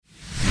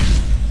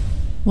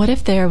What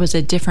if there was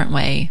a different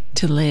way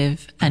to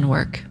live and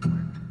work?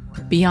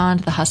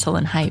 Beyond the hustle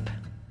and hype,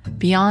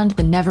 beyond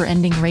the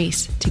never-ending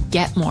race to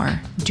get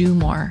more, do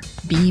more,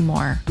 be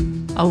more.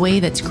 A way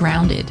that's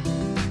grounded,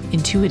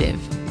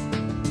 intuitive,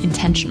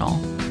 intentional,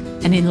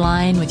 and in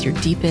line with your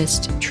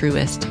deepest,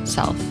 truest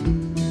self.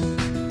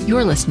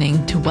 You're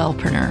listening to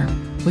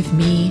Wellpreneur with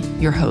me,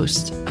 your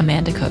host,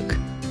 Amanda Cook.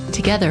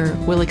 Together,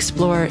 we'll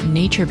explore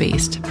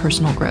nature-based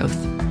personal growth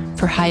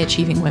for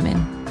high-achieving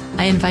women.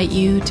 I invite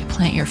you to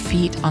plant your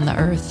feet on the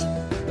earth,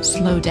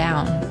 slow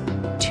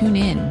down, tune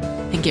in,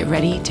 and get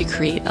ready to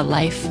create a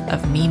life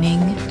of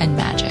meaning and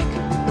magic.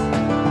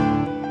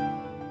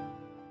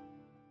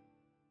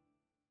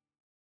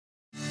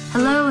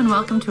 Hello and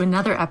welcome to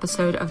another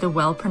episode of the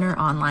Wellpreneur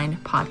Online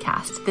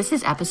podcast. This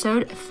is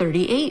episode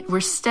 38. We're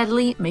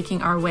steadily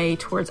making our way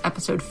towards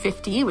episode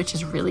 50, which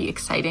is really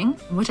exciting,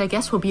 which I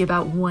guess will be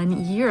about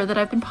 1 year that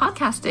I've been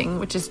podcasting,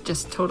 which is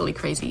just totally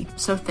crazy.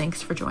 So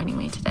thanks for joining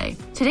me today.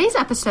 Today's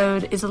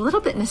episode is a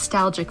little bit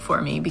nostalgic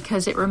for me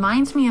because it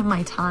reminds me of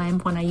my time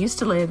when I used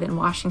to live in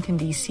Washington,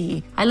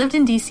 D.C. I lived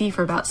in D.C.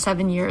 for about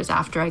 7 years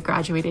after I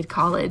graduated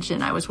college,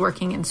 and I was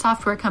working in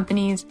software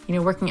companies,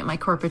 working at my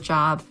corporate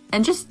job,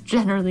 and just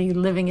generally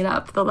living it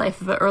up, the life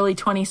of an early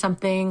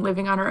 20-something,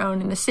 living on her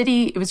own in the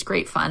city. It was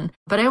great fun.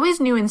 But I always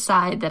knew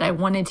inside that I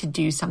wanted to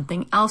do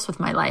something else with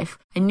my life.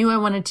 I knew I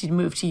wanted to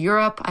move to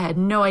Europe. I had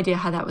no idea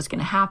how that was going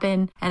to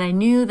happen. And I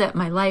knew that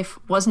my life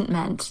wasn't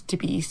meant to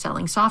be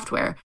selling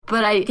software.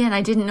 But I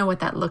didn't know what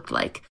that looked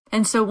like.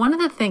 And so one of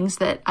the things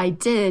that I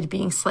did,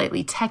 being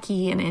slightly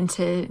techie and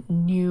into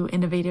new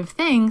innovative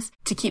things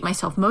to keep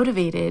myself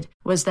motivated,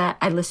 was that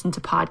I listened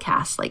to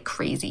podcasts like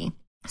crazy.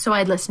 So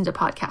I'd listen to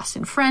podcasts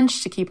in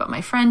French to keep up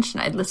my French,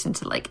 and I'd listen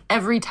to like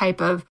every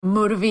type of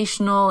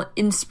motivational,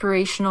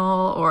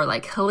 inspirational, or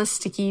like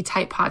holistic-y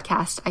type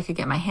podcast I could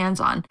get my hands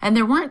on. And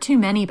there weren't too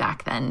many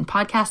back then.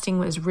 Podcasting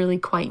was really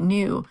quite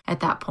new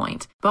at that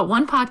point. But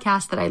one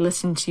podcast that I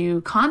listened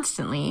to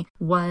constantly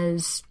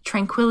was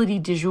Tranquility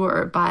Du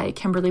Jour by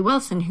Kimberly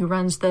Wilson, who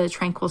runs the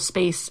Tranquil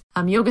Space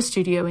yoga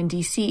studio in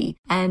DC.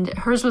 And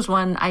hers was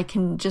one I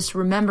can just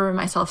remember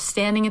myself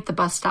standing at the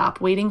bus stop,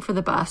 waiting for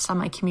the bus on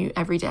my commute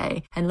every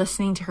day, and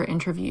listening to her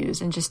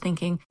interviews and just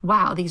thinking,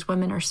 wow, these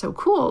women are so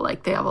cool.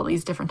 Like they have all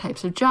these different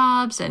types of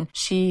jobs, and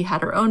she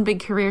had her own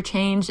big career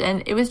change.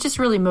 And it was just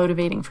really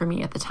motivating for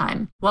me at the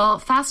time. Well,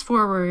 fast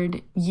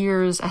forward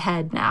years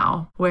ahead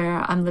now,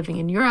 where I'm living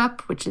in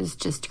Europe, which is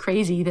just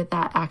crazy that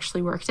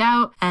actually worked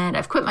out. And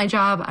I've quit my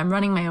job. I'm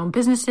running my own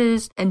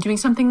businesses and doing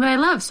something that I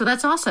love. So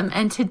that's awesome.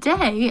 And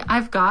today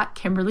I've got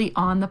Kimberly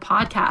on the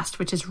podcast,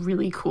 which is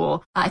really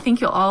cool. I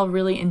think you'll all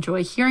really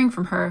enjoy hearing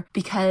from her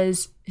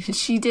because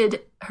she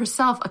did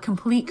herself a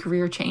complete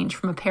career change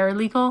from a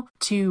paralegal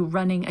to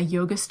running a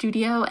yoga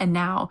studio, and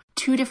now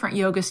 2 different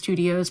yoga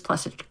studios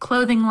plus a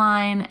clothing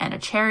line and a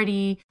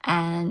charity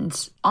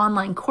and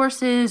online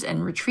courses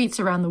and retreats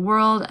around the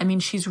world. I mean,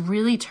 she's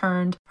really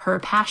turned her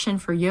passion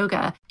for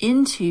yoga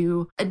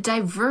into a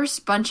diverse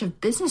bunch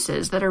of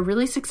businesses that are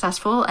really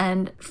successful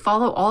and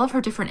follow all of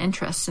her different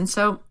interests. And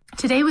so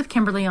today with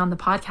Kimberly on the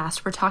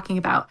podcast, we're talking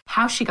about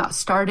how she got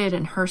started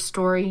and her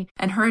story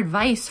and her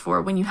advice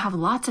for when you have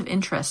lots of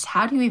interests.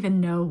 How do you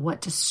even know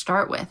what to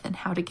start with and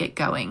how to get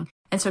going?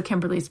 And so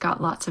Kimberly's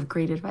got lots of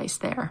great advice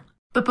there.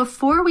 But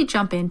before we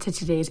jump into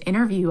today's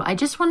interview, I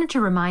just wanted to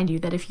remind you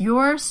that if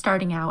you're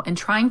starting out and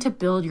trying to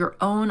build your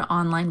own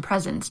online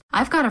presence,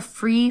 I've got a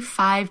free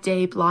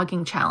 5-day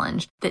blogging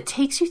challenge that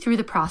takes you through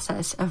the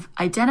process of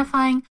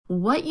identifying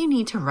what you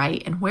need to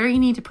write and where you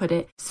need to put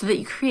it so that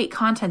you create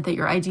content that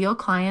your ideal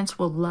clients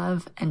will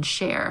love and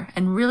share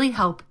and really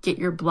help get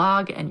your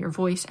blog and your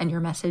voice and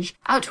your message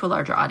out to a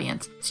larger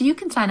audience. So you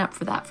can sign up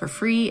for that for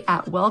free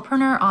at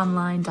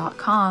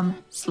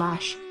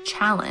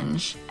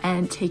wellpreneuronline.com/challenge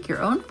and take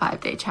your own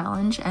 5-day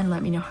challenge and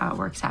let me know how it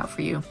works out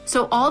for you.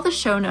 So all the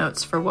show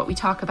notes for what we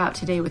talk about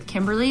today with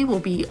Kimberly will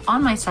be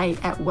on my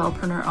site at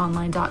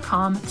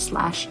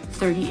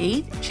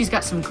wellpreneuronline.com/38. She's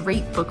got some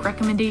great book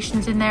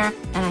recommendations in there,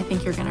 and I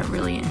think you're going to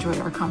really enjoy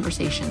our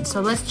conversation. So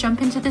let's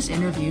jump into this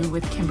interview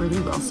with Kimberly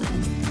Wilson.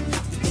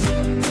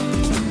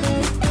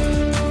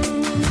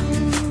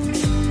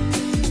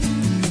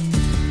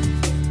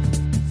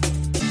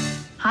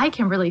 Hi,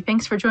 Kimberly.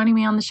 Thanks for joining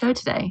me on the show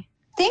today.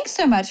 Thanks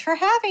so much for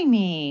having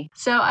me.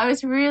 So I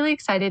was really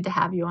excited to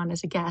have you on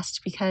as a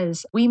guest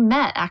because we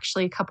met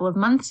actually a couple of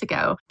months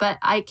ago, but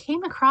I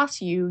came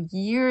across you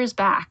years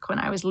back when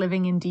I was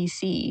living in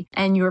DC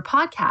and your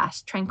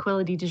podcast,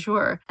 Tranquility Du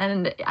Jour.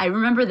 And I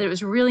remember that it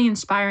was really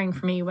inspiring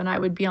for me when I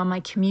would be on my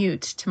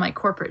commute to my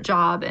corporate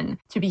job and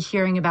to be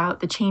hearing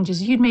about the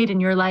changes you'd made in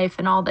your life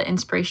and all the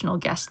inspirational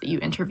guests that you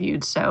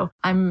interviewed. So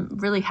I'm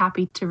really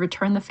happy to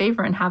return the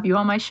favor and have you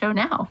on my show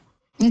now.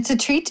 It's a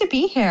treat to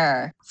be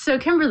here. So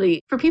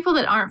Kimberly, for people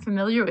that aren't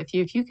familiar with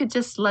you, if you could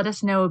just let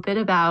us know a bit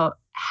about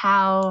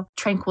how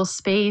Tranquil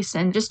Space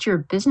and just your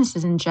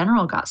businesses in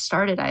general got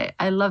started.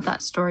 I love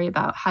that story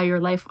about how your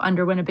life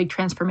underwent a big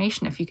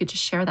transformation. If you could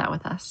just share that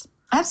with us.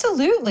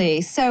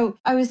 Absolutely. So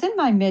I was in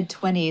my mid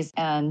 20s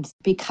and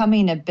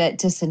becoming a bit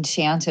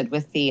disenchanted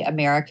with the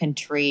American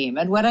dream.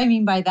 And what I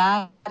mean by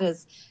that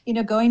is,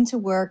 going to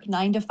work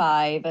 9 to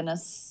 5 in a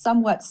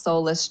somewhat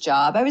soulless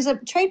job. I was a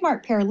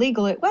trademark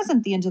paralegal. It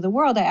wasn't the end of the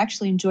world. I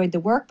actually enjoyed the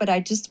work, but I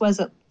just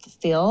wasn't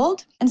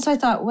fulfilled. And so I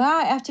thought, wow,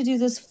 I have to do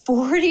this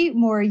 40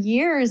 more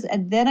years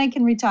and then I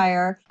can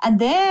retire and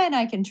then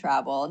I can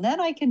travel and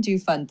then I can do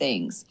fun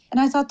things.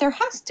 And I thought there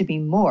has to be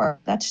more.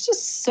 That's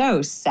just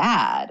so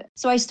sad.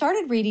 So I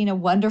started reading a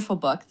wonderful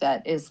book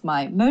that is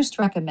my most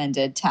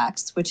recommended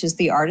text, which is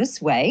The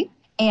Artist's Way,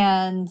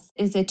 and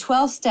is a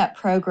 12-step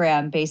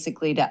program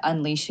basically to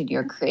unleashing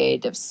your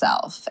creative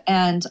self.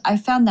 And I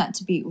found that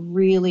to be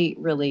really,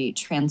 really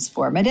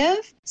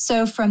transformative.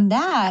 So from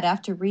that,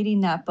 after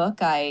reading that book,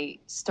 I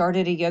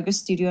started a yoga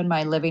studio in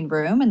my living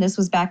room. And this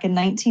was back in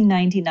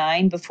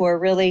 1999, before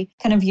really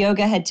kind of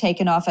yoga had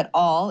taken off at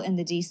all in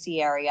the DC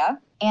area.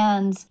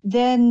 And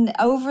then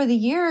over the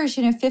years,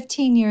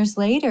 15 years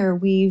later,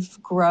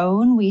 we've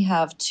grown. We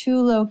have 2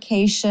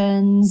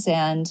 locations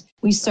and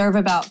we serve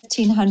about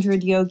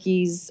 1,500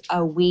 yogis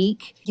a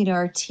week.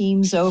 Our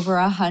team's over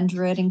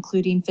 100,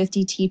 including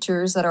 50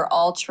 teachers that are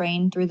all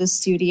trained through the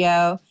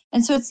studio.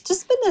 And so it's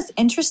just been this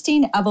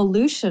interesting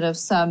evolution of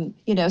some,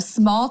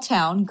 small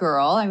town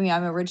girl. I mean,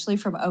 I'm originally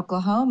from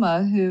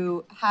Oklahoma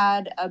who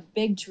had a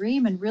big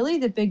dream. And really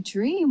the big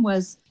dream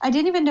was, I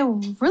didn't even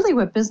know really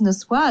what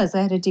business was.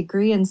 I had a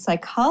degree in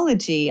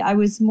psychology. I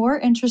was more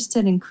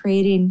interested in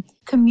creating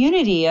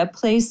community, a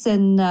place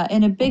in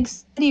a big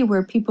city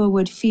where people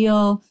would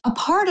feel a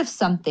part of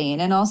something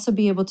and also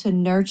be able to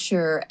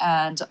nurture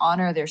and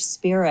honor their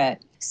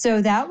spirit.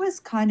 So that was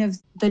kind of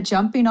the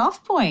jumping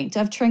off point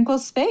of Tranquil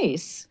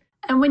Space.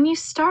 And when you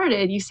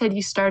started, you said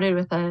you started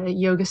with a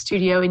yoga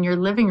studio in your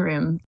living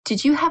room.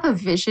 Did you have a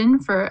vision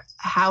for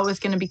how it was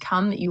going to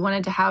become, that you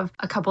wanted to have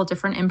a couple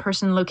different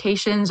in-person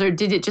locations, or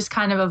did it just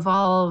kind of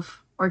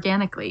evolve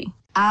organically?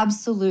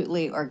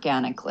 Absolutely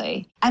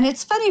organically. And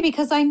it's funny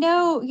because I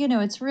know,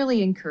 it's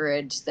really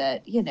encouraged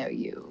that,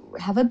 you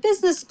have a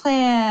business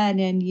plan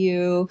and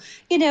you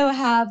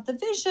have the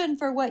vision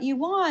for what you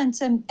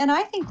want. And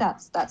I think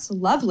that's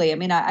lovely. I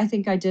mean, I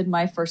think I did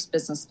my first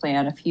business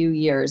plan a few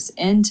years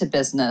into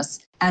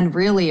business. And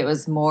really, it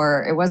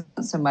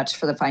wasn't so much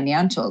for the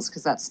financials,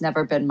 because that's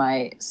never been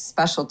my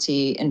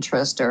specialty,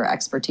 interest, or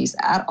expertise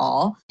at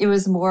all. It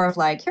was more of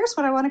like, here's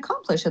what I want to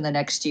accomplish in the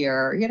next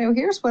year.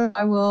 Here's what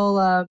I will,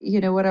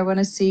 what I want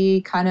to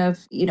see kind of,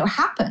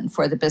 happen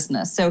for the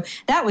business. So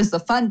that was the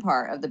fun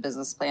part of the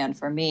business plan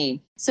for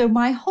me. So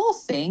my whole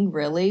thing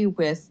really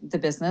with the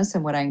business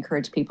and what I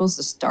encourage people is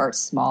to start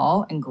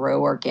small and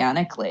grow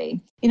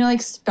organically.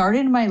 Like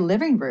started in my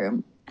living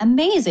room.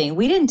 Amazing.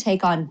 We didn't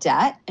take on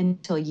debt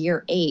until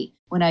year 8,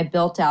 when I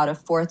built out a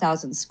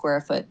 4,000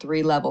 square foot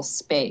 3-level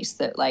space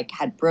that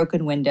had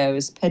broken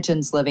windows,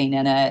 pigeons living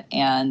in it,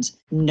 and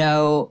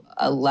no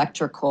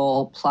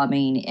electrical,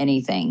 plumbing,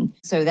 anything.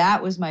 So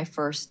that was my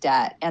first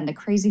debt. And the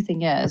crazy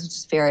thing is, which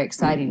is very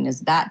exciting,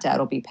 is that debt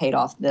will be paid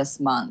off this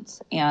month.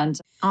 And,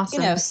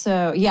 awesome.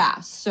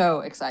 So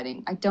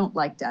exciting. I don't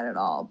like debt at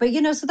all. But,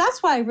 so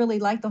that's why I really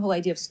like the whole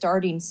idea of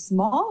starting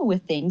small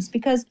with things,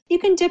 because you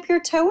can dip your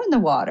toe in the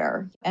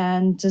water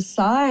and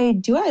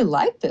decide, do I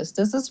like this?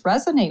 Does this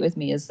resonate with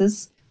me? Is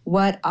this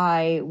what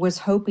I was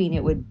hoping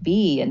it would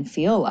be and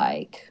feel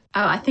like?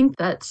 Oh, I think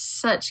that's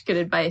such good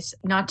advice,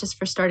 not just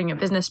for starting a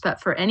business,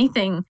 but for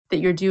anything that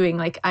you're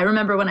doing. I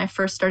remember when I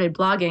first started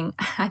blogging,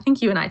 I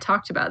think you and I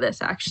talked about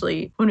this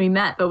actually when we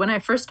met, but when I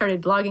first started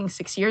blogging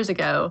 6 years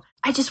ago,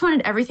 I just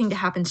wanted everything to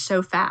happen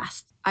so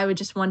fast. I would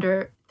just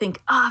think,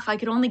 if I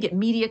could only get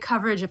media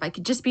coverage, if I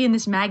could just be in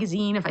this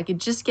magazine, if I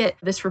could just get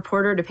this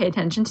reporter to pay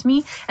attention to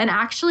me. And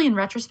actually, in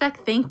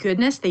retrospect, thank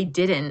goodness they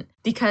didn't,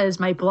 because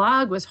my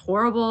blog was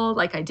horrible.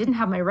 I didn't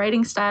have my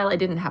writing style. I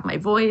didn't have my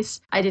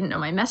voice. I didn't know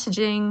my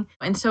messaging.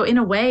 And so in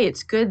a way,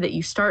 it's good that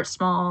you start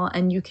small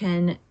and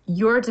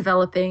you're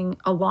developing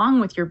along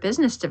with your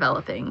business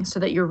developing, so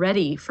that you're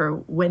ready for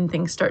when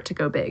things start to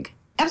go big.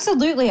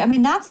 Absolutely. I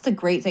mean, that's the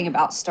great thing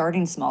about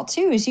starting small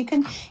too, is you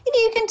can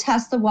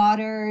test the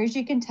waters,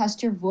 you can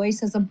test your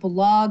voice as a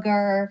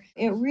blogger.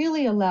 It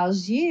really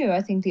allows you,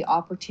 I think, the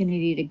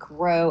opportunity to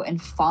grow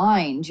and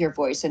find your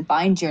voice and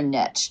find your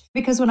niche.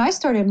 Because when I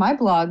started my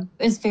blog,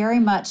 it's very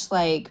much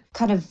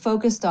kind of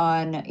focused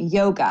on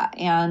yoga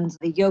and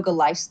the yoga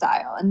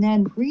lifestyle. And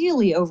then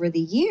really over the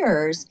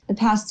years, the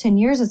past 10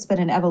 years, it's been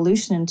an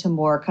evolution into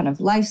more kind of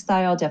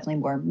lifestyle,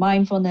 definitely more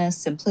mindfulness,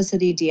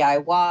 simplicity,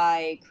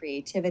 DIY,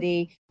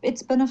 creativity.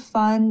 It's been a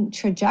fun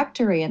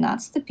trajectory, and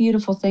that's the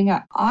beautiful thing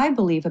I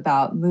believe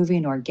about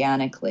moving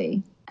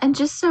organically. And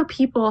just so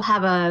people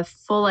have a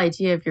full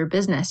idea of your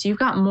business, you've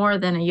got more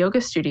than a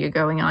yoga studio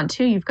going on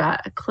too. You've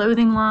got a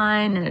clothing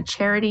line and a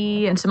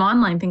charity and some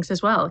online things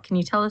as well. Can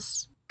you tell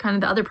us kind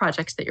of the other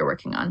projects that you're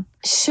working on?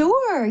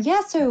 Sure.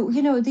 Yeah. So,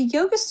 the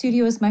yoga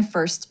studio is my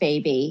first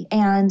baby.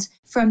 And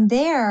from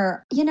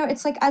there,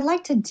 it's like I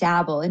like to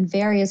dabble in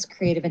various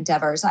creative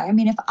endeavors. I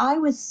mean, if I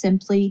was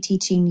simply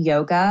teaching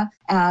yoga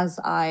as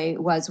I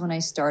was when I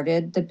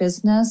started the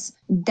business,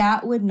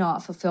 that would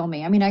not fulfill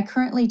me. I mean, I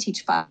currently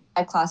teach 5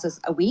 classes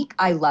a week.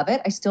 I love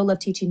it. I still love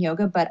teaching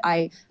yoga, but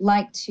I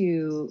like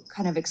to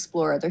kind of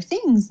explore other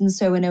things. And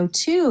so in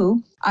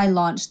 '02, I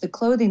launched the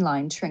clothing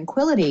line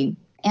Tranquility.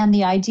 And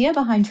the idea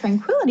behind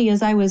Tranquility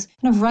is I was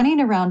kind of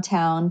running around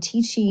town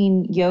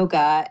teaching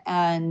yoga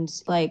and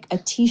like a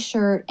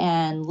t-shirt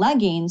and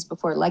leggings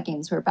before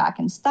leggings were back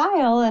in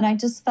style. And I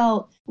just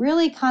felt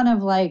really kind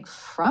of like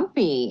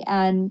frumpy.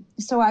 And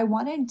so I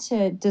wanted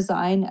to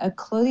design a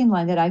clothing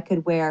line that I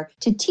could wear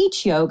to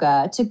teach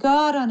yoga, to go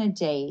out on a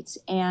date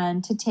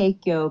and to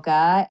take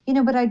yoga,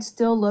 but I'd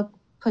still look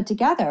put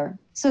together.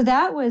 So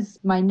that was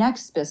my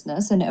next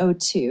business in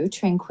 '02,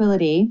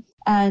 Tranquility.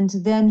 And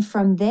then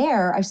from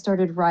there, I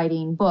started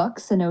writing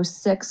books. In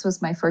 '06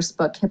 was my first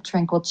book, Hip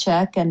Tranquil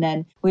Chick. And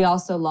then we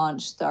also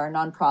launched our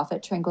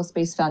nonprofit, Tranquil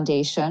Space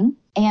Foundation,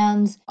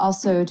 and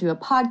also do a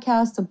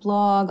podcast, a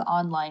blog,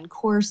 online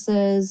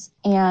courses.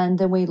 And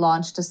then we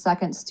launched a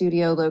second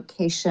studio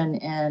location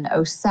in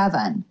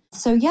 '07.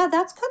 So yeah,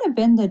 that's kind of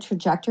been the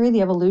trajectory,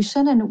 the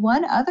evolution. And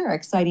one other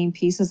exciting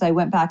piece is I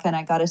went back and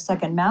I got a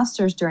second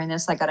master's during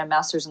this. I got a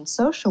master's in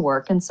social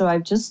work. And so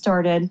I've just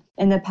started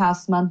in the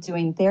past month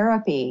doing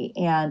therapy.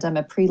 And I'm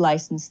a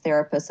pre-licensed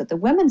therapist at the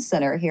Women's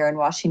Center here in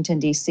Washington,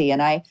 D.C.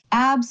 And I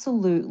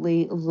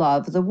absolutely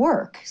love the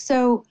work.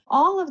 So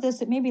all of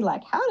this, it may be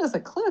like, how does a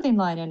clothing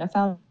line and a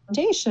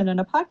foundation and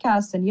a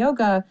podcast and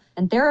yoga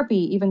and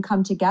therapy even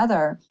come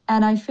together?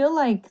 And I feel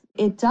like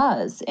it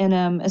does in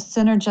a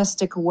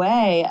synergistic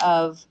way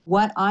of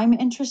what I'm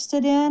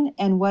interested in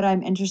and what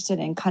I'm interested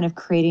in kind of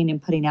creating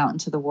and putting out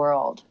into the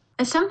world.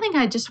 Something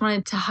I just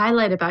wanted to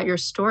highlight about your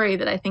story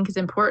that I think is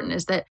important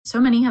is that so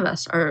many of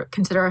us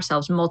consider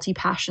ourselves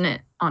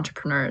multi-passionate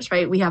entrepreneurs,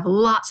 right? We have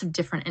lots of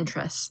different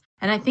interests.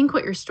 And I think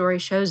what your story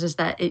shows is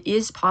that it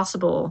is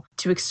possible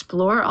to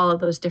explore all of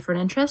those different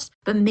interests,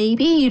 but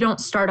maybe you don't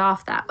start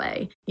off that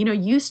way.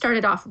 You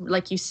started off,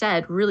 like you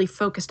said, really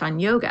focused on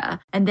yoga.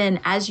 And then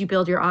as you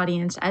build your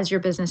audience, as your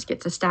business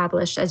gets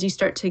established, as you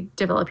start to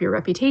develop your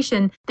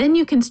reputation, then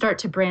you can start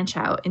to branch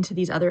out into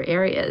these other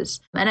areas.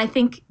 And I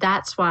think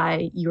that's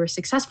why you were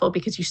successful,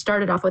 because you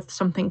started off with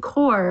something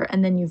core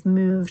and then you've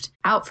moved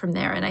out from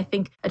there. And I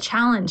think a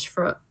challenge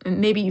for,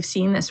 maybe you've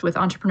seen this with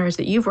entrepreneurs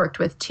that you've worked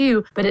with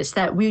too, but it's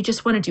that we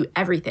just want to do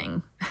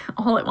everything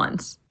all at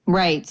once.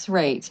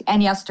 Right.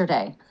 And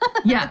yesterday.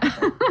 Yeah.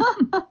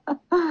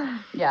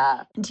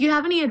 Yeah. Do you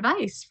have any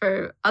advice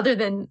for, other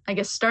than, I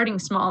guess, starting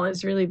small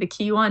is really the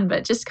key one,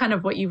 but just kind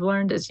of what you've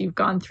learned as you've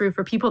gone through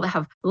for people that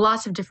have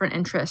lots of different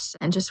interests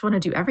and just want to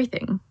do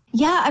everything?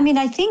 Yeah, I mean,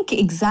 I think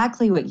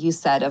exactly what you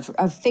said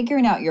of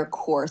figuring out your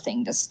core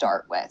thing to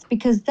start with,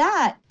 because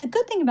the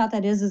good thing about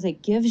that is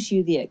it gives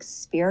you the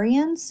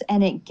experience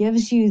and it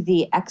gives you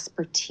the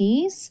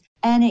expertise.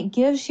 And it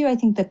gives you, I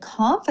think, the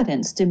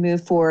confidence to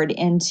move forward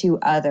into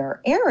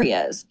other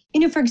areas.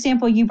 For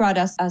example, you brought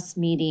us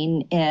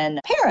meeting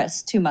in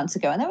Paris 2 months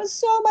ago, and that was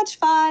so much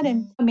fun.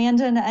 And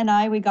Amanda and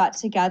I, we got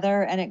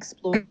together and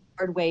explored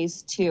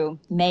ways to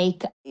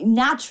make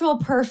natural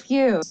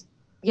perfumes.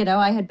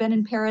 I had been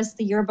in Paris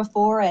the year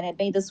before and it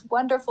made this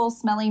wonderful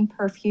smelling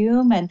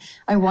perfume, and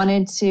I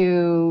wanted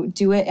to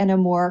do it in a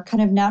more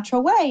kind of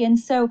natural way. And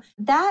so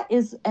that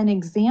is an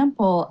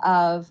example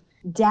of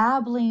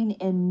dabbling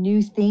in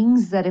new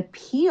things that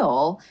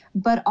appeal,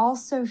 but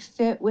also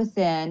fit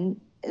within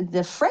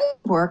the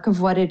framework of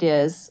what it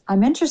is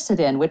I'm interested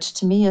in, which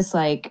to me is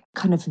like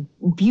kind of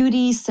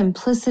beauty,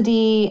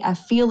 simplicity,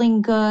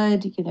 feeling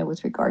good,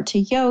 with regard to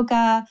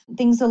yoga,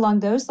 things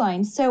along those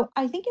lines. So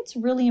I think it's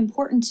really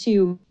important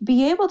to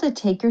be able to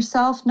take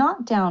yourself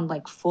not down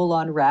like full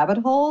on rabbit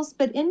holes,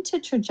 but into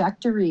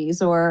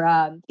trajectories or,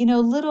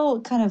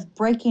 little kind of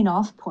breaking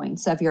off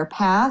points of your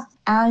path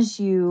as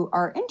you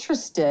are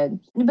interested.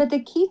 But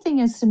the key thing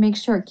is to make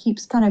sure it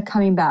keeps kind of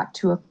coming back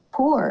to a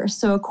core.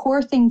 So a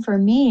core thing for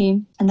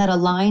me, and that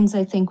aligns,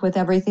 I think, with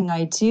everything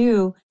I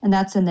do, and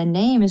that's in the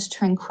name, is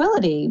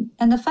tranquility.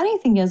 And the funny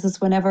thing is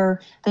whenever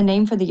the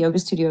name for the yoga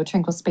studio,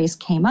 Tranquil Space,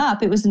 came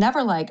up, it was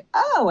never like,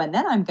 oh, and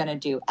then I'm going to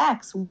do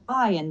X,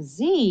 Y, and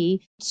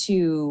Z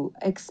to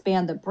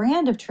expand the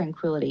brand of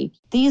Tranquility.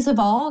 These have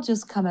all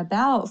just come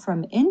about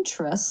from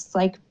interests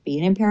like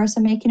being in Paris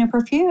and making a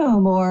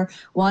perfume or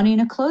wanting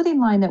a clothing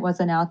line that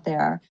wasn't out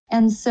there.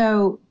 And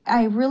so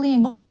I really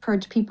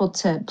encourage people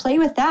to play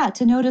with that,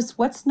 to notice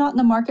what's not in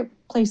the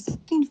marketplace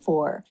looking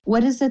for.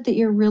 What is it that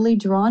you're really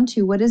drawn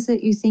to? What is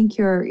it you think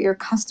your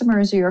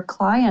customers or your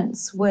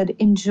clients would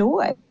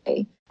enjoy?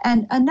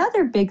 And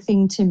another big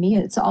thing to me,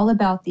 it's all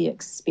about the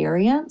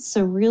experience.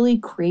 So really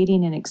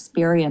creating an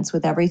experience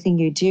with everything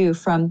you do.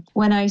 From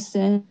when I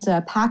send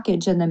a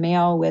package in the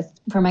mail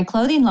for my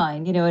clothing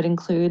line, it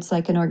includes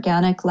like an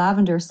organic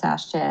lavender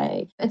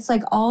sachet. It's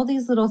like all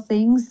these little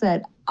things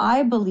that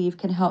I believe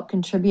can help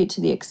contribute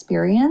to the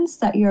experience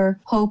that you're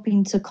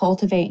hoping to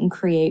cultivate and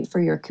create for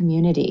your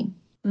community.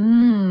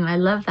 I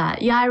love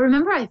that. Yeah, I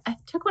remember I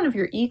took one of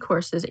your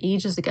e-courses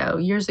years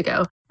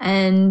ago.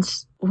 And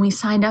when we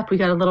signed up, we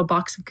got a little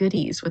box of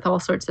goodies with all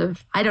sorts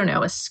of,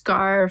 a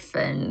scarf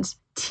and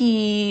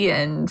tea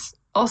and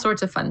all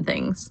sorts of fun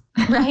things.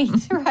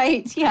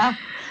 Right. Yeah.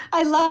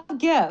 I love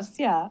gifts.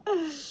 Yeah.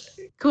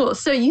 Cool.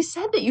 So you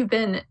said that you've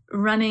been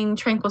running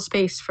Tranquil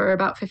Space for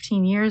about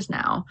 15 years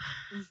now.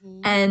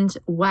 Mm-hmm. And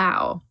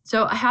wow.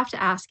 So I have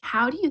to ask,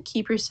 how do you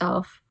keep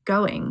yourself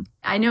going?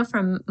 I know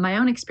from my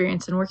own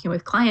experience in working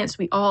with clients,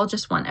 we all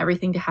just want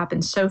everything to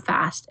happen so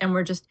fast and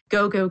we're just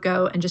go, go,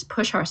 go and just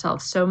push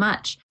ourselves so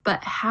much.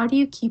 But how do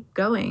you keep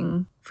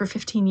going for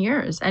 15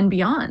 years and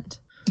beyond?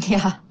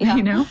 Yeah.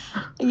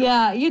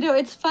 Yeah,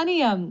 it's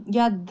funny.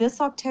 This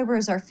October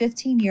is our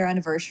 15-year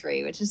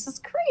anniversary, which is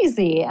just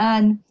crazy.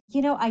 And,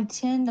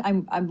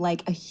 I'm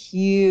like a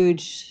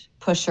huge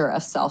pusher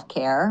of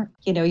self-care.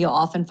 You'll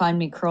often find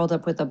me curled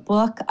up with a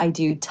book. I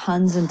do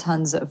tons and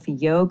tons of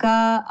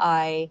yoga.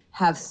 I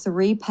have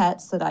 3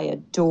 pets that I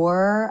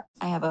adore.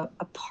 I have a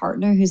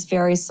partner who's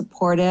very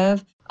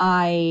supportive.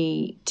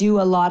 I do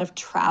a lot of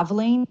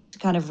traveling to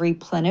kind of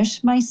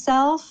replenish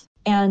myself.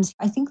 And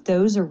I think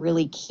those are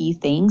really key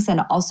things.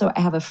 And also,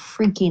 I have a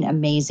freaking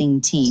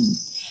amazing team.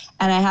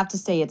 And I have to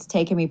say, it's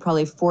taken me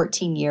probably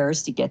 14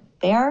 years to get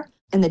there.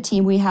 And the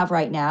team we have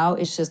right now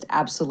is just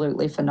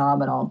absolutely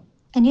phenomenal.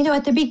 And,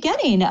 at the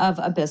beginning of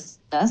a business,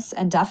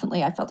 and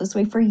definitely I felt this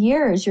way for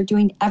years, you're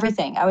doing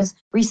everything. I was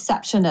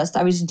receptionist,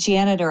 I was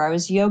janitor, I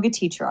was yoga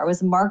teacher, I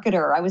was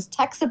marketer, I was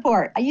tech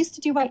support. I used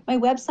to do my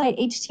website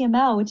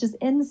HTML, which is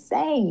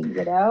insane,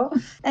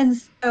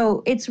 And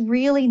so it's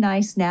really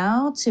nice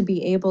now to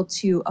be able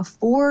to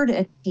afford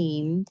a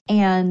team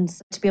and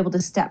to be able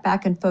to step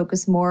back and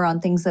focus more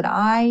on things that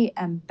I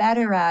am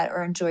better at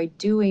or enjoy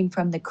doing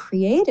from the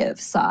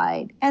creative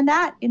side. And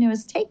that,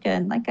 has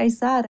taken, like I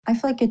said, I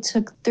feel like it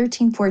took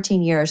 13,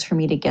 14 years for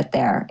me to get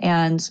there.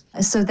 And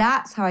so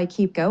that's how I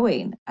keep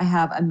going. I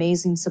have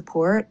amazing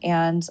support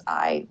and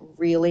I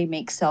really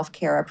make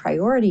self-care a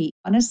priority.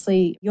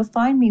 Honestly, you'll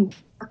find me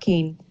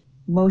working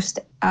most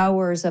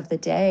hours of the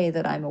day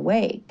that I'm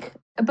awake.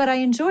 But I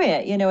enjoy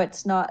it.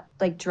 It's not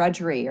like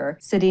drudgery or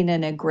sitting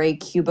in a gray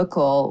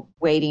cubicle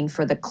waiting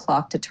for the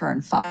clock to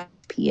turn 5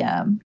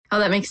 p.m. Oh,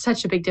 that makes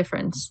such a big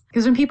difference.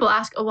 Because when people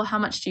ask, oh, well, how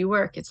much do you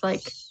work? It's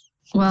like,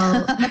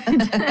 well...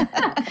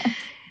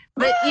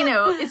 But,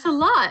 it's a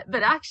lot.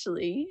 But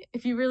actually,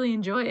 if you really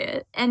enjoy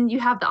it and you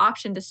have the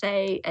option to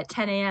say at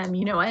 10 a.m.,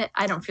 you know what,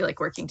 I don't feel like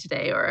working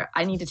today, or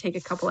I need to take a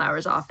couple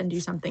hours off and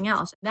do something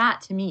else. That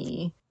to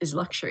me is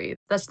luxury.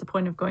 That's the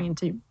point of going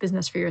into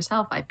business for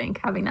yourself, I think,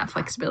 having that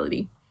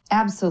flexibility.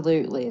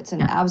 Absolutely. It's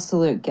an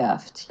absolute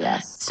gift.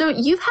 Yes. So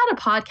you've had a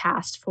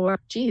podcast for,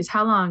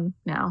 how long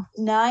now?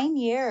 9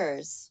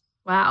 years.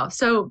 Wow.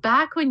 So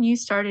back when you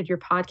started your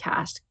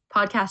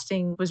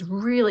podcasting was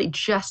really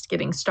just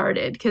getting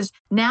started, because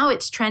now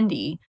it's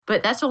trendy,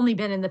 but that's only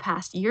been in the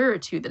past year or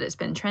two that it's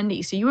been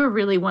trendy. So you were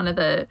really one of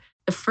the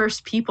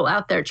first people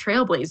out there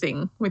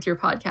trailblazing with your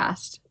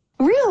podcast.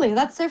 Really?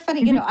 That's so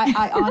funny.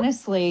 I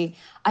honestly,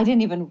 I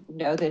didn't even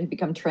know that it had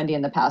become trendy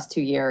in the past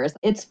 2 years.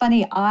 It's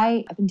funny.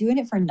 I've been doing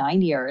it for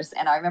 9 years.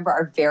 And I remember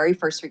our very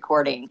first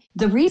recording.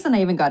 The reason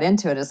I even got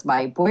into it is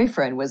my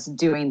boyfriend was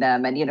doing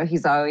them. And,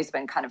 he's always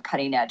been kind of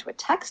cutting edge with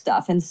tech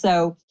stuff. And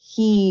so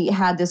he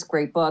had this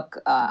great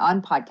book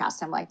on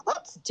podcast. I'm like,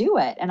 let's do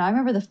it. And I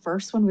remember the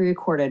first one we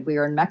recorded, we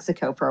were in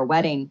Mexico for a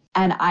wedding.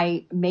 And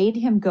I made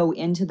him go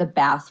into the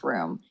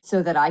bathroom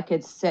so that I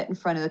could sit in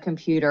front of the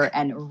computer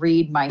and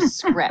read my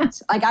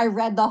script. Like I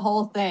read the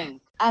whole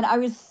thing. And I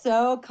was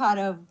so kind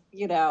of,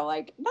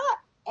 not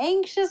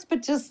anxious,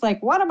 but just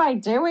like, what am I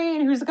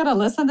doing? Who's going to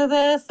listen to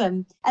this?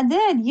 And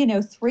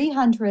then,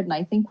 300, and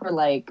I think we're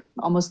like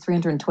almost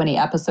 320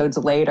 episodes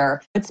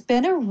later. It's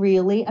been a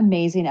really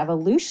amazing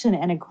evolution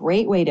and a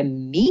great way to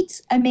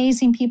meet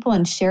amazing people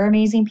and share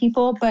amazing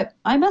people. But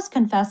I must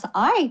confess,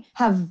 I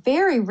have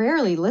very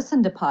rarely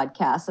listened to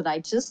podcasts. And I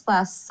just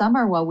last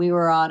fall while we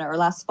were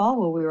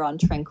on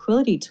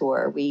Tranquility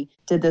Tour, we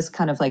did this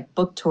kind of like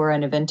book tour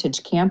in a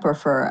vintage camper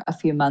for a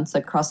few months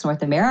across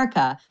North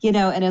America,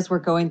 and as we're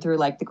going through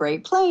like the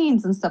Great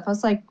Plains and stuff, I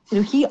was like,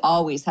 he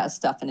always has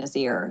stuff in his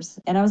ears.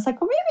 And I was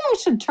like, well, maybe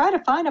I should try to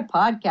find a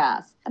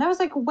podcast. And I was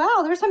like,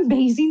 wow, there's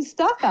amazing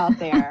stuff out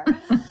there.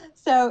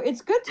 So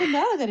it's good to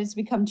know that it's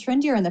become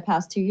trendier in the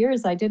past 2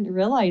 years. I didn't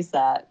realize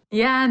that.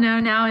 Yeah, no,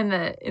 now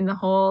in the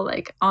whole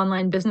like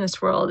online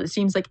business world, it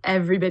seems like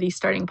everybody's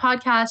starting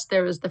podcasts.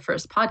 There was the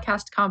first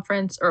podcast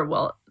conference, or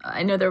well,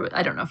 I know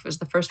I don't know if it was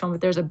the first one,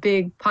 but there's a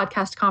big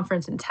podcast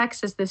conference in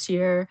Texas this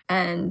year.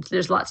 And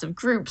there's lots of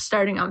groups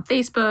starting on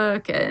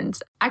Facebook. And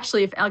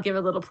actually, if I'll give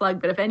a little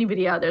plug, but if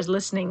anybody out there's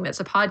listening that's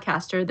a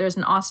podcaster, there's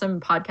an awesome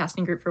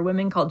podcasting group for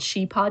women called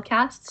She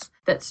Podcasts.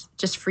 That's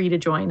just free to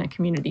join a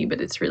community,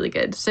 but it's really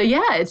good. So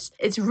yeah,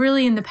 it's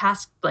really in the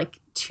past like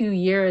 2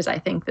 years, I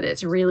think that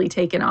it's really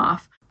taken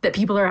off, that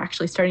people are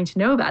actually starting to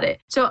know about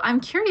it. So I'm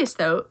curious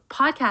though,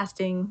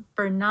 podcasting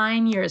for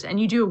 9 years and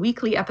you do a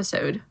weekly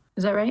episode.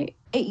 Is that right?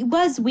 It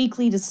was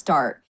weekly to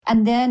start.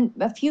 And then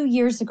a few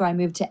years ago, I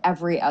moved to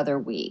every other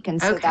week.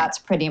 And so that's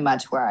pretty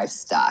much where I've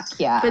stuck.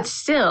 Yeah. But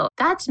still,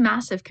 that's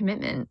massive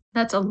commitment.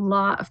 That's a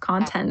lot of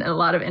content and a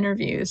lot of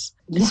interviews.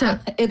 Yeah, so,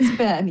 it's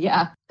been,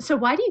 yeah. So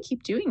why do you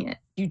keep doing it?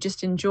 Do you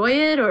just enjoy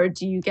it, or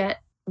do you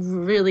get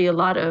really a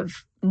lot of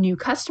new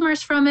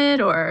customers from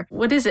it? Or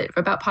what is it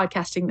about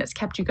podcasting that's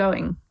kept you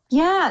going?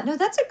 Yeah, no,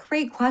 that's a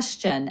great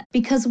question,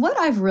 because what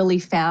I've really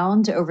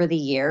found over the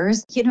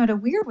years, in a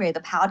weird way, the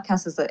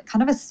podcast is a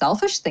kind of a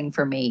selfish thing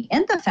for me,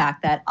 in the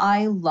fact that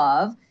I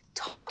love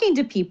talking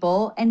to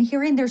people and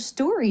hearing their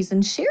stories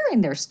and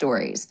sharing their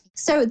stories.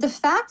 So the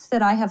fact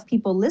that I have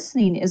people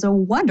listening is a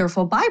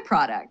wonderful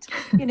byproduct,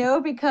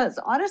 because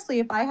honestly,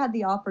 if I had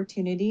the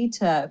opportunity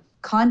to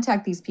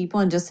contact these people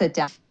and just sit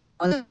down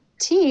with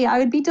tea, I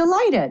would be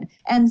delighted.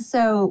 And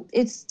so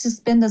it's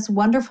just been this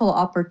wonderful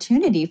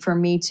opportunity for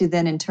me to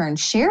then in turn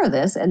share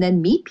this and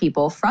then meet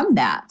people from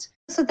that.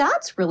 So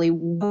that's really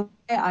why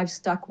I've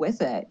stuck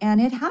with it. And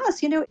it has,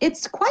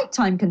 it's quite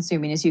time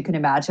consuming, as you can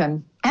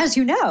imagine, as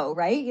you know,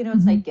 right?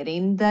 It's like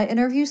getting the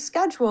interview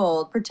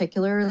scheduled,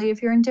 particularly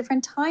if you're in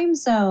different time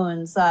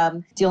zones,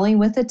 dealing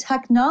with the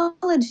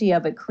technology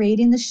of it,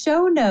 creating the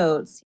show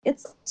notes.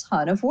 It's a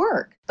ton of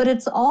work, but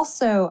it's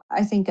also,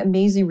 I think,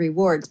 amazing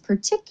rewards,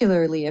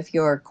 particularly if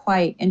you're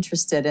quite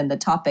interested in the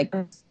topic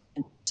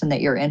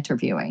that you're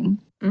interviewing.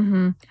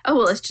 Mm-hmm. Oh,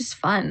 well, it's just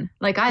fun.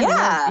 Like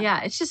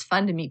it's just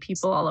fun to meet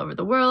people all over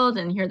the world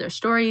and hear their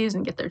stories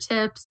and get their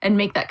tips and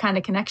make that kind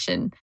of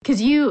connection.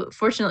 Because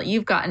fortunately,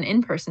 you've got an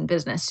in-person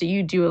business, so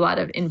you do a lot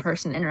of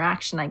in-person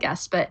interaction, I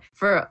guess. But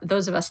for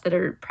those of us that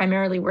are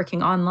primarily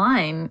working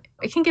online,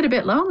 it can get a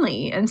bit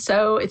lonely. And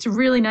so it's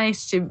really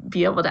nice to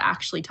be able to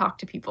actually talk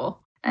to people.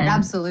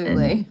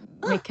 Absolutely.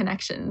 And make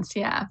connections.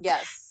 Yeah.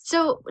 Yes.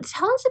 So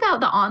tell us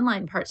about the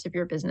online parts of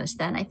your business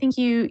then. I think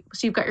you've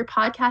got your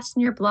podcast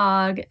and your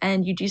blog,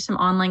 and you do some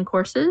online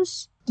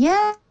courses.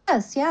 Yes.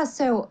 Yeah.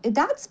 So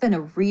that's been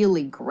a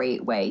really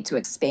great way to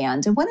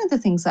expand. And one of the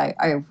things I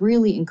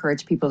really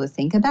encourage people to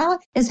think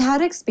about is how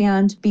to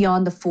expand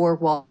beyond the four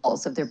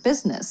walls of their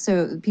business.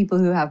 So people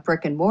who have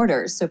brick and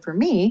mortars. So for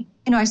me,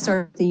 I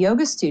started the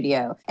yoga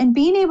studio, and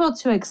being able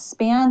to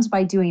expand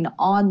by doing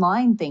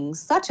online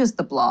things such as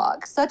the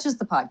blog, such as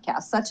the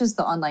podcast, such as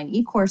the online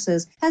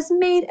e-courses has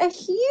made a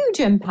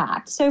huge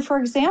impact. So for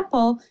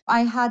example,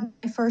 I had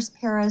my first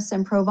Paris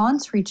and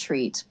Provence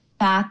retreat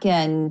back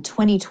in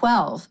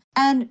 2012.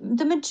 And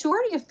the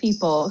majority of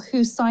people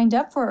who signed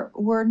up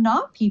were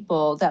not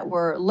people that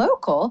were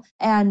local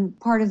and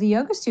part of the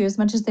yoga studio as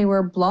much as they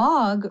were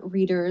blog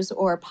readers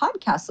or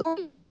podcast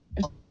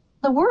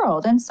the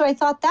world. And so I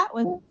thought that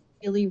was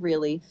really,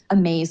 really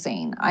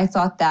amazing. I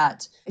thought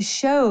that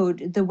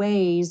showed the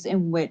ways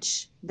in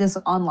which this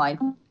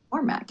online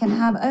format can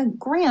have a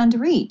grand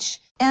reach.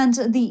 And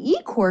the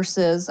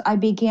e-courses I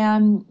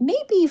began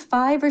maybe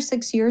 5 or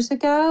 6 years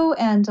ago,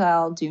 and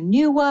I'll do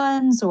new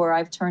ones, or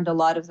I've turned a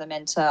lot of them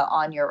into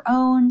on your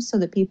own so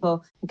that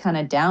people can kind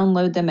of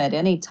download them at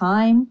any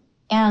time.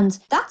 And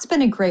that's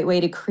been a great way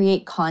to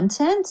create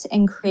content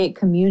and create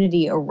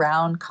community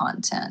around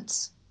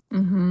content.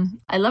 Mm-hmm.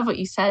 I love what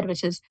you said,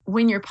 which is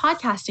when you're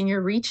podcasting,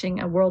 you're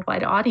reaching a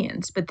worldwide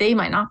audience, but they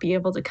might not be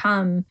able to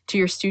come to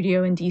your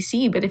studio in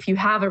DC. But if you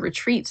have a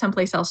retreat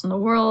someplace else in the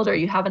world, or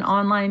you have an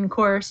online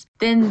course,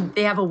 then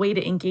they have a way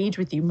to engage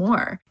with you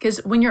more. Because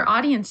when your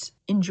audience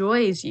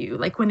enjoys you,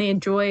 like when they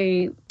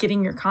enjoy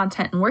getting your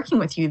content and working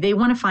with you, they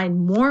want to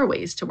find more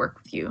ways to work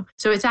with you.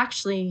 So it's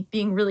actually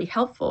being really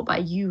helpful by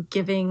you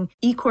giving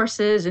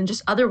e-courses and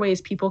just other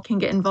ways people can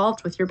get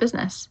involved with your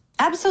business.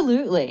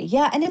 Absolutely.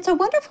 Yeah. And it's a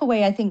wonderful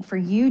way, I think, for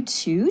you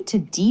too, to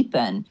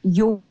deepen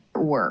your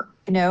work,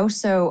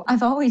 So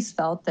I've always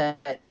felt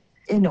that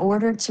in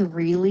order to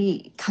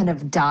really kind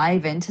of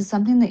dive into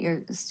something that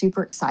you're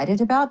super excited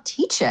about,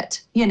 teach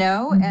it,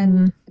 Mm-hmm.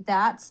 And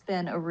that's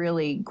been a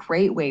really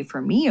great way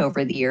for me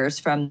over the years,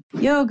 from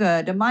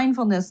yoga to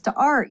mindfulness to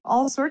art,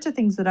 all sorts of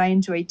things that I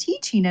enjoy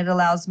teaching. It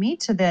allows me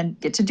to then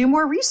get to do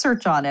more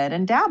research on it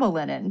and dabble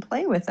in it and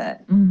play with it.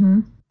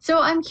 Mm-hmm. So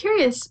I'm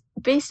curious,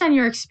 based on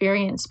your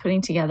experience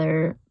putting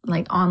together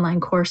like online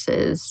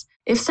courses,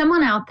 If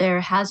someone out there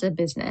has a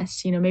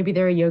business, maybe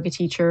they're a yoga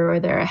teacher or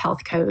they're a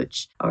health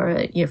coach or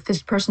a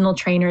personal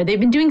trainer, they've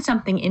been doing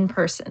something in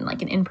person,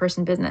 like an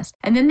in-person business,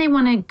 and then they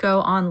want to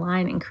go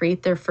online and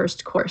create their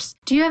first course.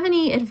 Do you have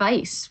any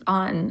advice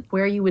on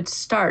where you would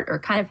start or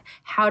kind of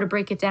how to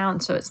break it down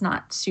so it's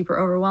not super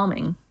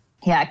overwhelming?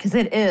 Yeah, because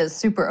it is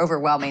super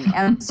overwhelming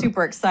and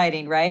super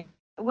exciting, right?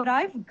 What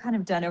I've kind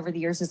of done over the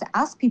years is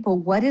ask people,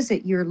 what is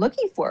it you're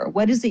looking for?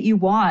 What is it you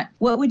want?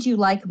 What would you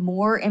like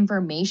more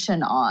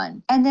information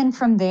on? And then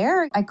from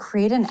there, I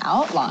create an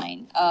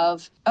outline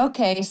of,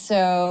 okay,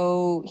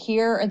 so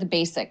here are the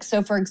basics.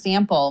 So for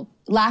example,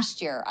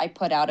 last year I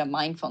put out a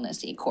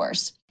mindfulness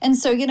e-course. And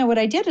so, what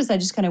I did is I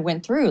just kind of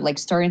went through, like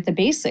starting at the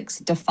basics,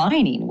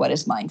 defining what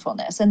is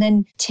mindfulness, and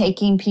then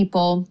taking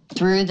people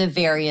through the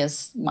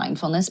various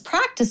mindfulness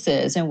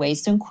practices and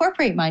ways to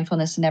incorporate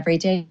mindfulness in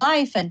everyday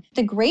life. And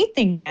the great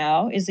thing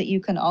now is that you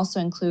can also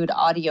include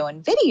audio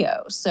and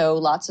video. So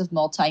lots of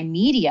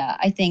multimedia,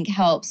 I think,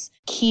 helps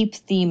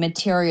keep the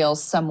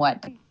materials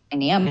somewhat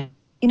dynamic.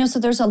 So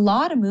there's a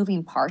lot of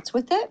moving parts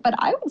with it, but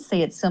I would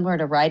say it's similar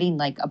to writing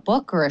like a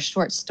book or a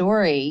short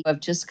story of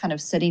just kind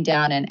of sitting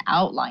down and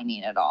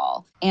outlining it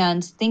all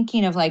and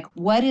thinking of like,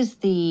 what is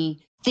the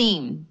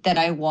theme that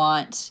I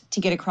want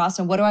to get across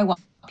and what do I want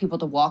people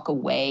to walk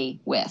away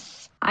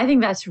with? I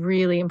think that's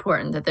really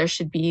important, that there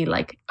should be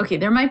like, okay,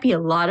 there might be a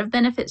lot of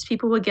benefits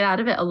people would get out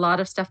of it, a lot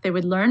of stuff they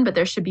would learn, but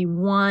there should be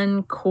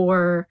one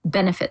core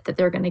benefit that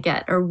they're going to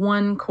get or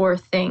one core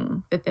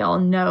thing that they'll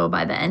know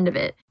by the end of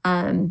it,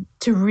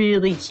 to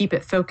really keep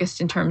it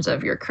focused in terms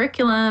of your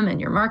curriculum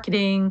and your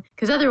marketing.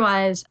 Because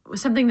otherwise,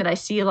 something that I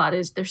see a lot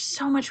is there's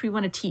so much we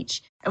want to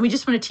teach and we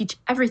just want to teach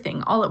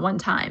everything all at one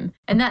time.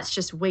 And that's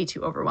just way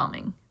too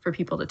overwhelming for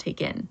people to take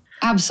in.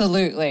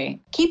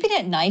 Absolutely. Keeping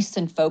it nice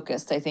and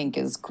focused, I think,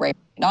 is great.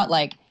 Not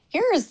like,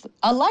 here's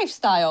a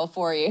lifestyle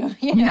for you.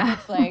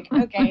 It's like,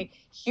 okay,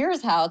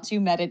 here's how to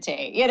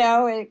meditate.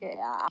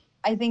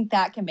 I think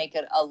that can make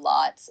it a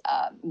lot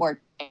more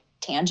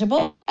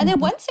tangible. And then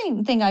one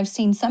thing I've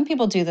seen some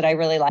people do that I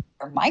really like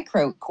are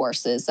micro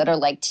courses that are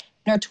like $10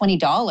 or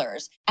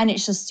 $20. And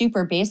it's just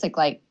super basic,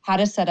 like how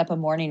to set up a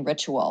morning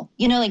ritual,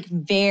 like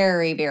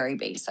very, very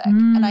basic.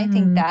 And I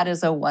think that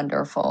is a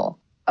wonderful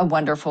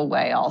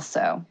way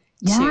also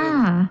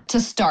to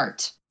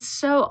start.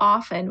 So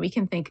often we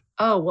can think,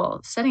 oh,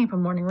 well, setting up a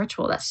morning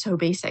ritual, that's so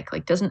basic.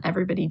 Like, doesn't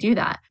everybody do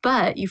that?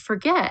 But you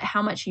forget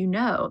how much you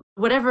know.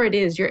 Whatever it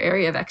is, your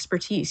area of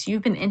expertise,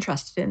 you've been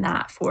interested in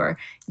that for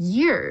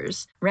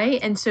years, right?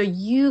 And so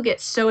you get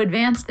so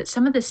advanced that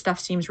some of this stuff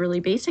seems really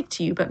basic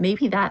to you, but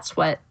maybe that's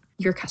what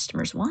your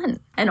customers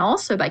want. And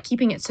also by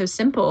keeping it so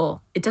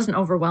simple, it doesn't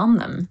overwhelm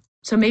them.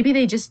 So maybe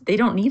they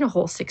don't need a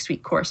whole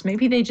 6-week course.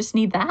 Maybe they just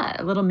need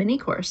a little mini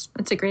course.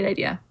 That's a great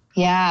idea.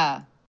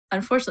 Yeah.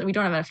 Unfortunately, we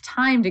don't have enough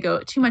time to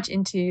go too much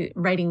into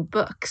writing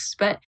books,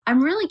 but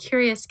I'm really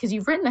curious because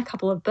you've written a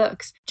couple of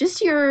books, just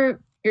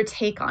your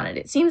take on it.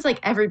 It seems like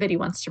everybody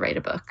wants to write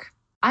a book.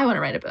 I want to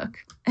write a book.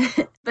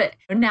 But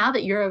now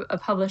that you're a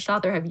published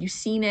author, have you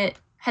seen it?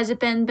 Has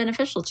it been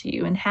beneficial to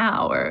you and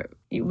how? Or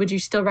would you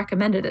still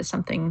recommend it as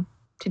something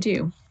to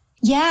do?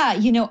 Yeah,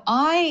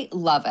 I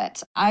love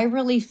it. I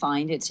really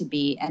find it to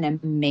be an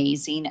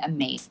amazing,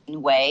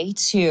 amazing way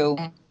to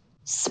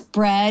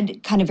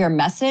spread kind of your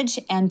message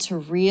and to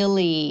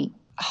really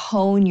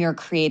hone your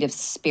creative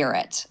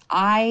spirit.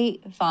 I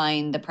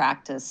find the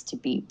practice to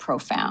be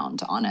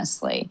profound,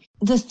 honestly.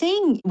 The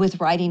thing with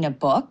writing a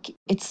book,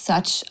 it's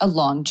such a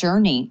long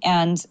journey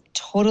and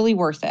totally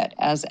worth it,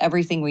 as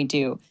everything we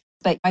do.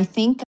 But I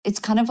think it's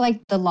kind of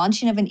like the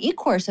launching of an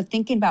e-course of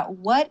thinking about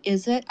what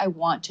is it I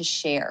want to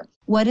share?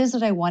 What is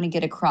it I want to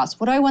get across?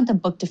 What do I want the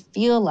book to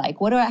feel like?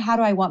 How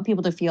do I want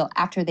people to feel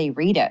after they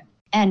read it?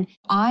 And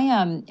I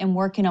am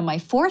working on my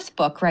 4th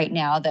book right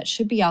now that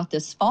should be out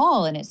this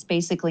fall. And it's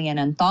basically an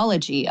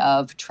anthology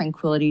of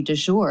Tranquility Du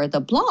Jour,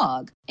 the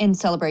blog, in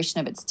celebration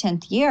of its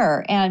 10th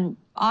year. And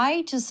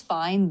I just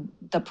find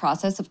the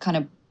process of kind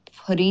of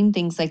putting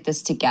things like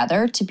this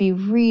together to be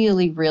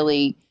really,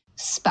 really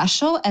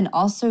special and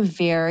also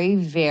very,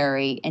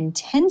 very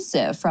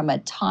intensive from a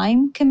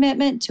time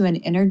commitment to an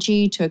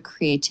energy to a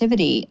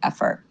creativity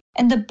effort.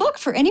 And the book,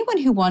 for anyone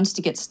who wants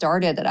to get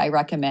started, that I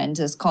recommend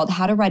is called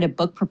How to Write a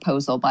Book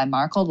Proposal by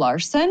Marco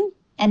Larsen.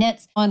 And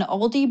it's an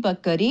oldie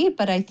but goodie,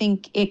 but I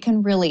think it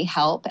can really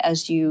help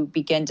as you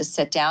begin to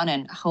sit down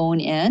and hone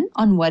in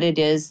on what it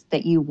is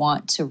that you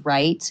want to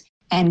write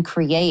and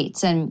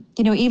create. And,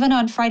 even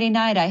on Friday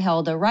night, I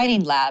held a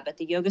writing lab at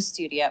the yoga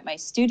studio at my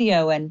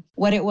studio. And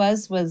what it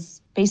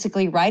was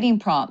basically writing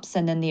prompts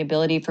and then the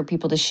ability for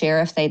people to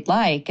share if they'd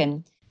like.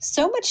 And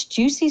so much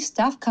juicy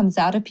stuff comes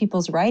out of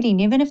people's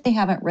writing, even if they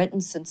haven't written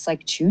since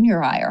like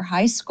junior high or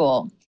high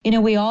school.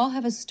 We all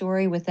have a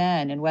story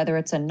within, and whether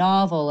it's a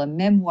novel, a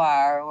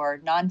memoir, or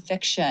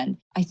nonfiction,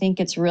 I think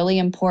it's really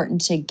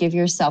important to give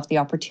yourself the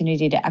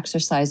opportunity to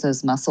exercise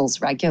those muscles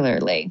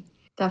regularly.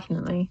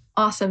 Definitely.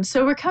 Awesome.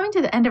 So we're coming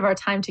to the end of our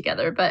time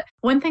together, but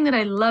one thing that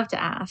I love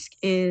to ask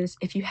is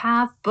if you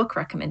have book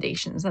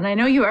recommendations. And I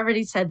know you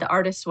already said The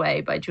Artist's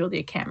Way by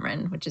Julia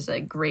Cameron, which is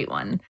a great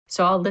one.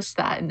 So I'll list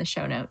that in the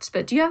show notes.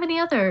 But do you have any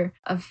other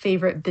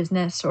favorite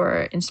business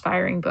or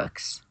inspiring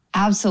books?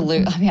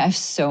 Absolutely. I mean, I have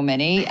so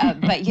many,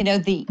 but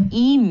The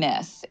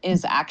E-Myth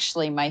is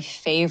actually my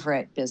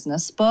favorite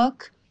business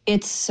book.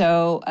 It's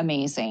so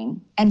amazing.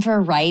 And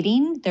for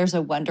writing, there's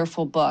a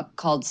wonderful book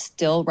called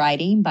Still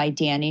Writing by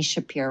Dani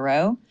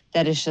Shapiro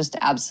that is just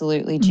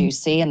absolutely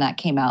juicy. And that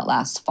came out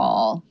last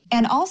fall.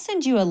 And I'll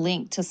send you a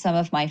link to some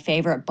of my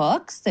favorite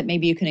books that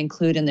maybe you can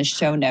include in the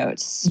show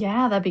notes.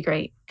 Yeah, that'd be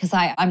great. Because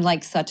I'm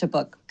like such a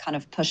book kind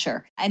of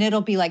pusher. And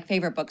it'll be like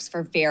favorite books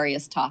for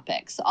various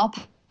topics. So I'll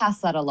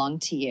pass that along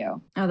to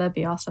you. Oh, that'd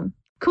be awesome.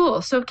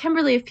 Cool. So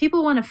Kimberly, if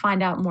people want to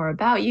find out more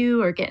about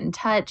you or get in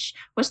touch,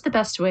 what's the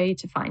best way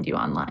to find you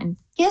online?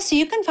 Yeah, so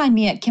you can find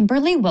me at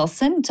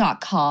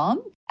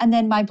KimberlyWilson.com. And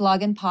then my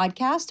blog and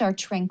podcast are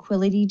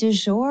Tranquility Du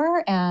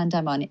Jour, and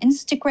I'm on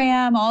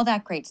Instagram, all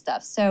that great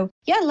stuff. So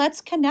yeah,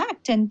 let's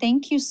connect. And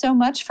thank you so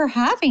much for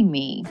having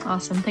me.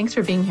 Awesome. Thanks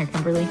for being here,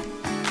 Kimberly.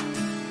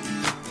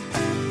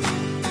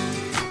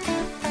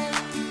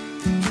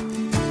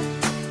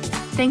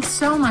 Thanks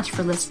so much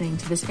for listening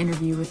to this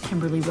interview with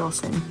Kimberly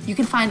Wilson. You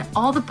can find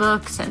all the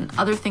books and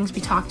other things we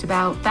talked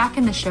about back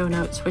in the show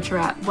notes, which are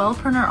at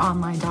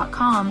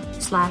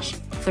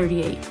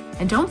wellpreneuronline.com/38.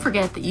 And don't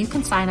forget that you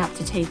can sign up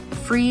to take the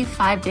free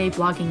 5-day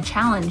blogging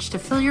challenge to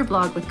fill your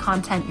blog with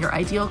content your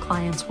ideal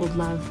clients will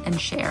love and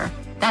share.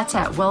 That's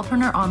at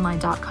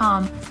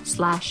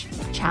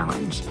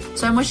wellpreneuronline.com/challenge.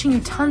 So I'm wishing you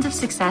tons of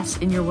success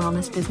in your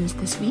wellness business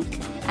this week,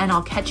 and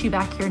I'll catch you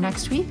back here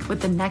next week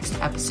with the next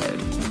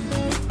episode.